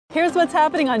Here's what's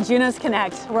happening on Junos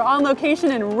Connect. We're on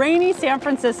location in rainy San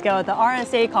Francisco at the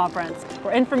RSA conference,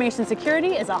 where information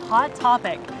security is a hot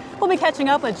topic. We'll be catching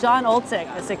up with John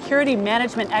Olczyk, a security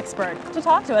management expert, to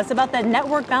talk to us about the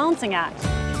Network Balancing Act.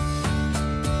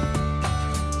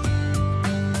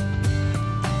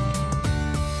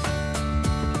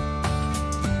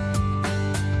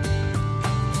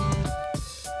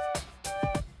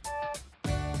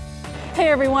 Hey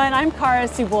everyone, I'm Kara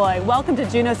Suboy. Welcome to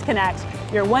Junos Connect,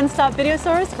 your one-stop video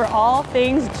source for all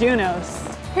things Junos.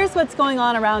 Here's what's going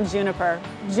on around Juniper.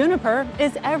 Juniper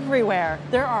is everywhere.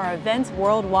 There are events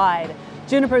worldwide.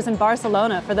 Juniper's in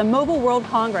Barcelona for the Mobile World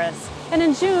Congress, and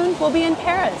in June, we'll be in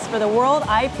Paris for the World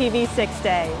IPv6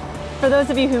 Day. For those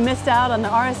of you who missed out on the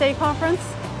RSA conference,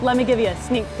 let me give you a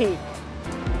sneak peek.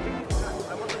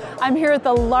 I'm here at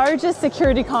the largest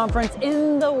security conference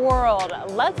in the world.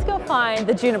 Let's go find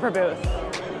the Juniper booth.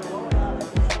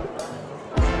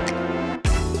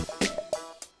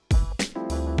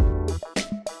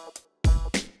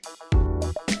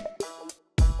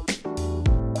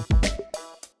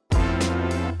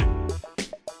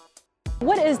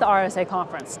 What is the RSA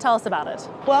conference? Tell us about it.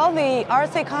 Well, the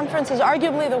RSA conference is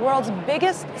arguably the world's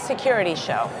biggest security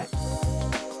show.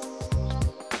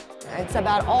 It's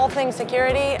about all things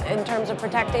security in terms of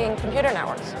protecting computer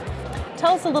networks.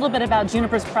 Tell us a little bit about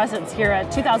Juniper's presence here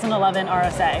at 2011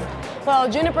 RSA. Well,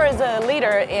 Juniper is a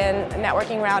leader in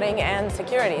networking, routing, and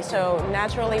security, so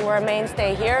naturally we're a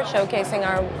mainstay here, showcasing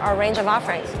our range of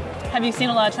offerings. Have you seen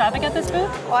a lot of traffic at this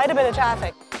booth? Quite a bit of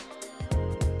traffic.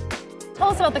 Tell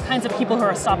us about the kinds of people who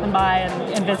are stopping by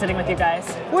and visiting with you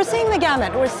guys. We're seeing the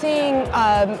gamut. We're seeing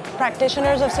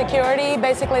practitioners of security,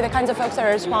 basically the kinds of folks that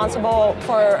are responsible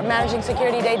for managing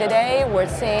security day to day. We're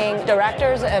seeing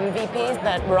directors and VPs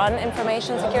that run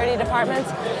information security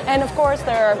departments. And of course,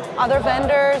 there are other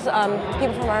vendors,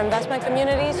 people from our investment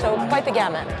community, so quite the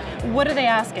gamut. What are they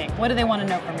asking? What do they want to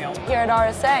know from you? Here at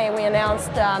RSA, we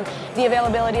announced the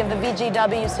availability of the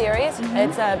VGW series.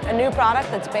 It's a new product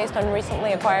that's based on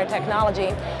recently acquired technology.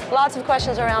 Lots of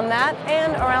questions around that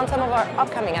and around some of our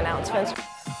upcoming announcements.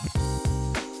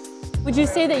 Would you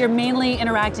say that you're mainly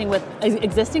interacting with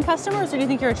existing customers, or do you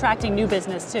think you're attracting new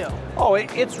business too? Oh,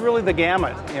 it's really the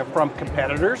gamut, from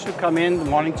competitors who come in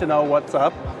wanting to know what's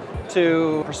up,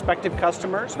 to prospective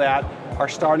customers that are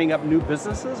starting up new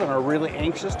businesses and are really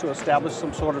anxious to establish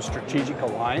some sort of strategic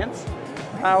alliance.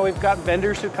 We've got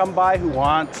vendors who come by who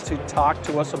want to talk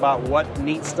to us about what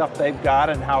neat stuff they've got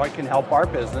and how it can help our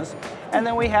business. And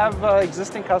then we have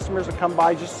existing customers that come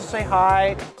by just to say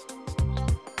hi.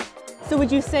 So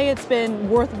would you say it's been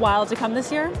worthwhile to come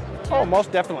this year? Oh, most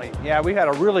definitely. Yeah, we had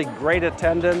a really great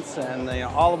attendance, and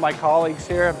all of my colleagues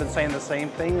here have been saying the same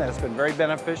thing, that it's been very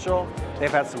beneficial.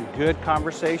 They've had some good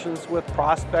conversations with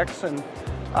prospects, and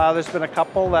there's been a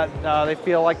couple that they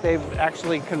feel like they've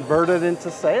actually converted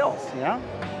into sales.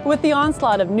 With the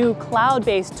onslaught of new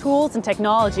cloud-based tools and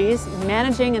technologies,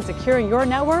 managing and securing your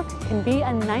network can be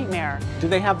a nightmare. Do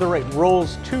they have the right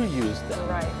roles to use them?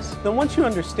 Right. Then once you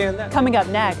understand that... Coming up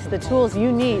next, the tools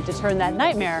you need to turn that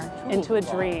nightmare into a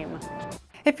dream.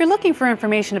 If you're looking for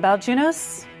information about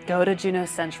Junos, go to Junos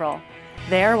Central.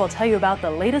 There we'll tell you about the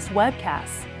latest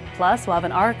webcasts. Plus, we'll have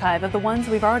an archive of the ones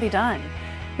we've already done.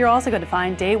 You're also going to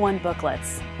find Day One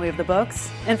booklets. We have the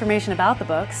books, information about the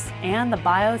books, and the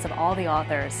bios of all the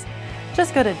authors.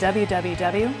 Just go to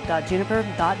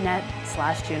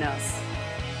www.juniper.net/Junos.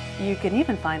 You can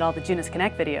even find all the Junos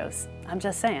Connect videos. I'm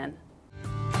just saying.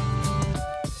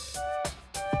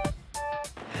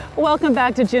 Welcome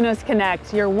back to Junos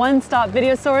Connect, your one-stop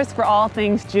video source for all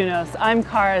things Junos. I'm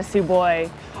Kara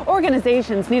Suboy.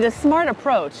 Organizations need a smart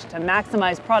approach to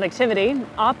maximize productivity,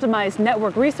 optimize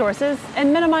network resources,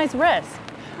 and minimize risk.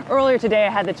 Earlier today, I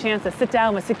had the chance to sit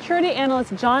down with security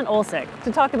analyst John Olczyk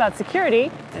to talk about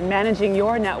security and managing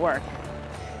your network.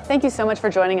 Thank you so much for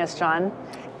joining us, John.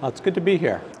 Well, it's good to be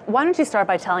here. Why don't you start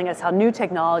by telling us how new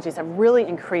technologies have really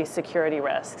increased security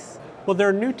risks? Well, there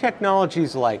are new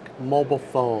technologies like mobile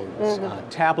phones,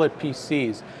 tablet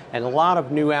PCs, and a lot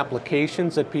of new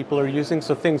applications that people are using.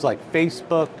 So things like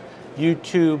Facebook,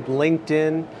 YouTube,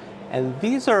 LinkedIn, and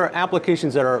these are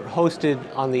applications that are hosted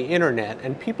on the internet,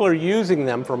 and people are using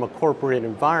them from a corporate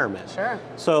environment. Sure.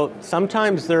 So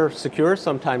sometimes they're secure,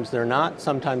 sometimes they're not,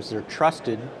 sometimes they're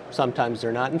trusted, sometimes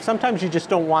they're not, and sometimes you just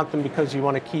don't want them because you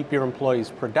want to keep your employees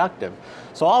productive.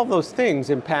 So all of those things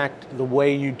impact the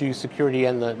way you do security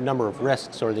and the number of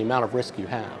risks or the amount of risk you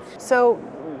have. So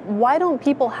why don't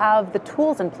people have the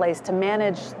tools in place to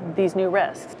manage these new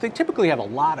risks? They typically have a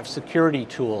lot of security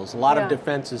tools, a lot of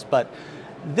defenses, but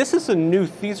these are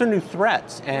new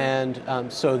threats,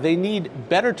 and so they need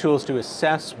better tools to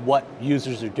assess what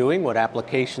users are doing, what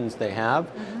applications they have.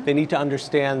 They need to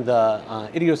understand the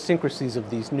idiosyncrasies of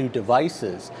these new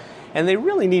devices. And they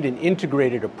really need an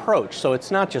integrated approach. So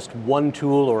it's not just one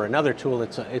tool or another tool,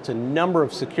 it's a number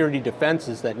of security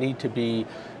defenses that need to be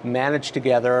managed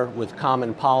together with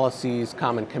common policies,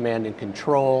 common command and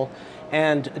control,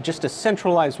 and just a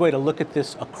centralized way to look at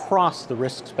this across the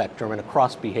risk spectrum and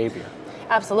across behavior.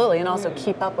 Absolutely, and also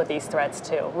keep up with these threats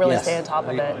too. Really stay on top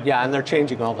of it. Yeah, and they're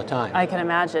changing all the time. I can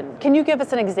imagine. Can you give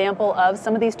us an example of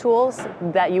some of these tools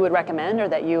that you would recommend or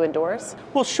that you endorse?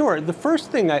 Well, sure. The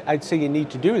first thing I'd say you need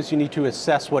to do is you need to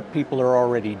assess what people are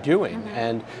already doing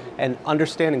and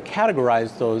understand and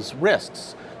categorize those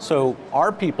risks. So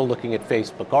are people looking at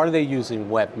Facebook? Are they using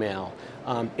webmail?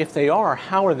 If they are,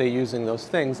 how are they using those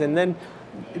things? And then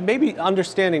maybe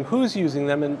understanding who's using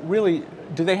them and really,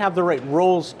 do they have the right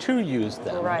roles to use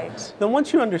them? Right. Then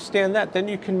once you understand that, then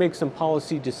you can make some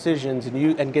policy decisions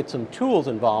and get some tools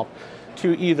involved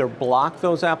to either block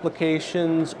those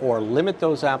applications or limit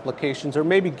those applications, or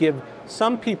maybe give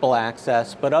some people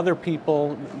access, but other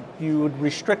people you would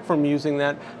restrict from using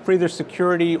that for either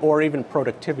security or even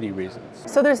productivity reasons.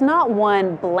 So there's not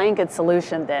one blanket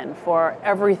solution then for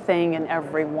everything and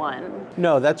everyone.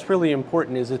 No, that's really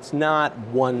important, is it's not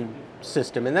one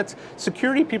system. And that's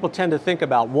security, people tend to think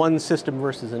about one system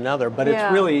versus another, but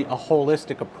it's really a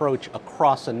holistic approach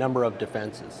across a number of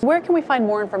defenses. Where can we find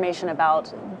more information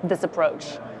about this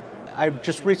approach? I've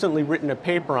just recently written a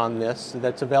paper on this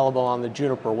that's available on the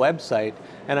Juniper website,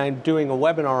 and I'm doing a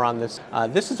webinar on this.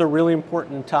 This is a really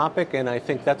important topic, and I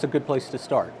think that's a good place to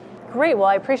start. Great, well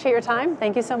I appreciate your time.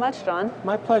 Thank you so much, John.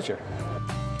 My pleasure.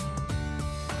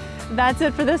 That's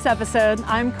it for this episode.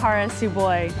 I'm Kara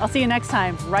Suboy. I'll see you next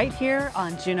time right here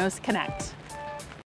on Junos Connect.